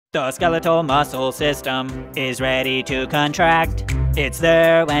The skeletal muscle system is ready to contract. It's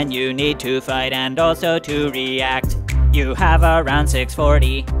there when you need to fight and also to react. You have around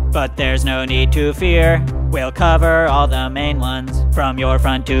 640, but there's no need to fear. We'll cover all the main ones, from your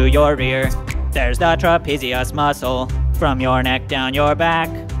front to your rear. There's the trapezius muscle, from your neck down your back.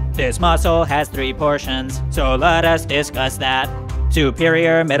 This muscle has 3 portions, so let us discuss that.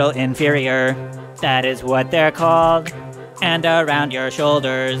 Superior, middle, inferior, that is what they're called. And around your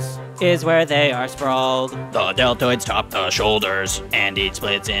shoulders is where they are sprawled. The deltoids top the shoulders, and each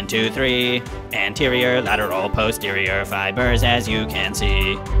splits into 3. Anterior, lateral, posterior fibers, as you can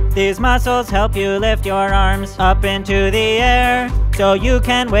see. These muscles help you lift your arms up into the air, so you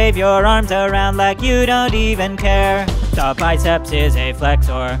can wave your arms around like you don't even care. The biceps is a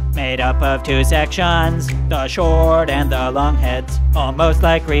flexor, made up of 2 sections, the short and the long heads, almost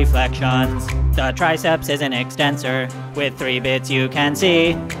like reflections. The triceps is an extensor, with 3 bits you can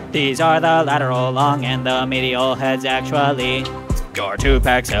see. These are the lateral long and the medial heads actually. Your 2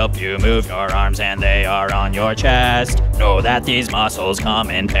 pecs help you move your arms and they are on your chest. Know that these muscles come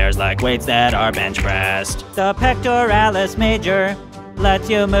in pairs like weights that are bench pressed. The pectoralis major lets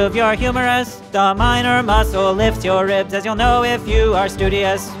you move your humerus. The minor muscle lifts your ribs, as you'll know if you are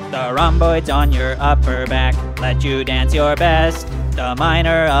studious. The rhomboids on your upper back let you dance your best. The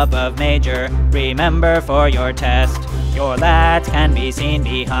minor above major, remember for your test. Your lats can be seen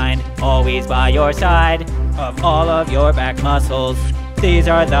behind, always by your side. Of all of your back muscles, these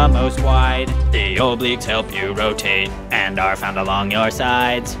are the most wide. The obliques help you rotate and are found along your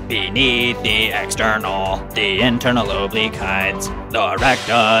sides. Beneath the external, the internal oblique hides. The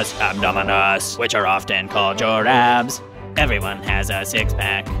rectus, abdominis, which are often called your abs. Everyone has a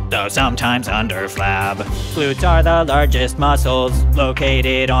 6-pack, though sometimes under flab. Glutes are the largest muscles,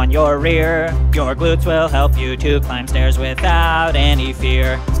 located on your rear. Your glutes will help you to climb stairs without any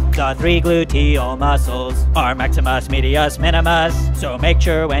fear. The 3 gluteal muscles are maximus, medius, minimus, so make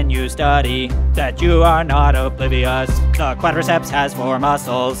sure when you study that you are not oblivious. The quadriceps has 4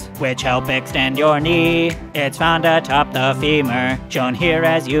 muscles, which help extend your knee. It's found atop the femur, shown here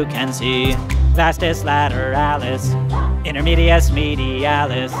as you can see. Vastus lateralis, intermedius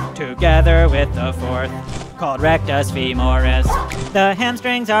medialis, together with the 4th, called rectus femoris. The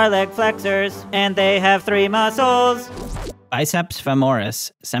hamstrings are leg flexors, and they have 3 muscles. Biceps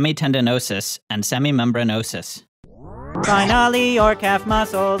femoris, semitendinosus, and semimembranosus. Finally, your calf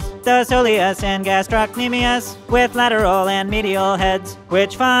muscles, the soleus and gastrocnemius, with lateral and medial heads,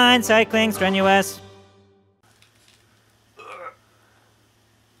 which find cycling strenuous.